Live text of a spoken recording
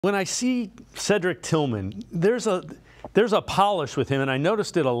When I see Cedric Tillman, there's a polish with him, and I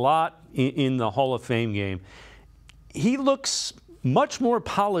noticed it a lot in the Hall of Fame game. He looks much more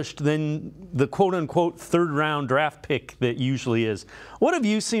polished than the quote-unquote third-round draft pick that usually is. What have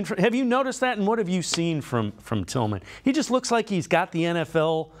you seen? Have you noticed that, and what have you seen from Tillman? He just looks like he's got the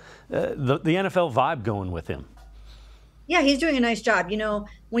NFL the NFL vibe going with him. Yeah, he's doing a nice job. You know,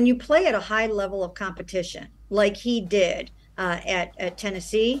 when you play at a high level of competition, like he did at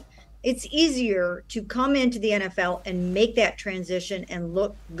Tennessee, it's easier to come into the NFL and make that transition and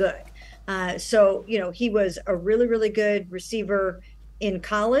look good. So, you know, he was a really, really good receiver in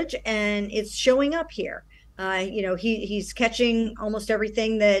college, and it's showing up here. You know, he's catching almost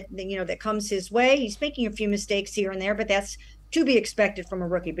everything that comes his way. He's making a few mistakes here and there, but that's to be expected from a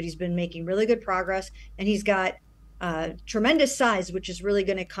rookie. But he's been making really good progress, and he's got tremendous size, which is really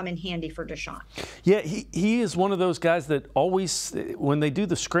going to come in handy for Deshaun. Yeah, he is one of those guys that always, when they do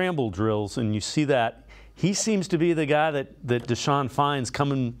the scramble drills and you see that, he seems to be the guy that Deshaun finds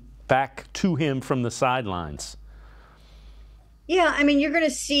coming back to him from the sidelines. Yeah, I mean, you're going to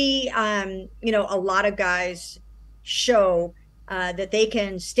see, you know, a lot of guys show that they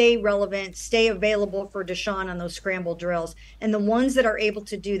can stay relevant, stay available for Deshaun on those scramble drills. And the ones that are able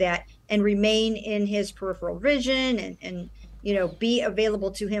to do that and remain in his peripheral vision and you know, be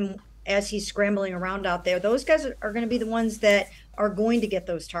available to him as he's scrambling around out there, those guys are going to be the ones that are going to get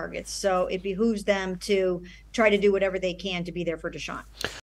those targets. So it behooves them to try to do whatever they can to be there for Deshaun.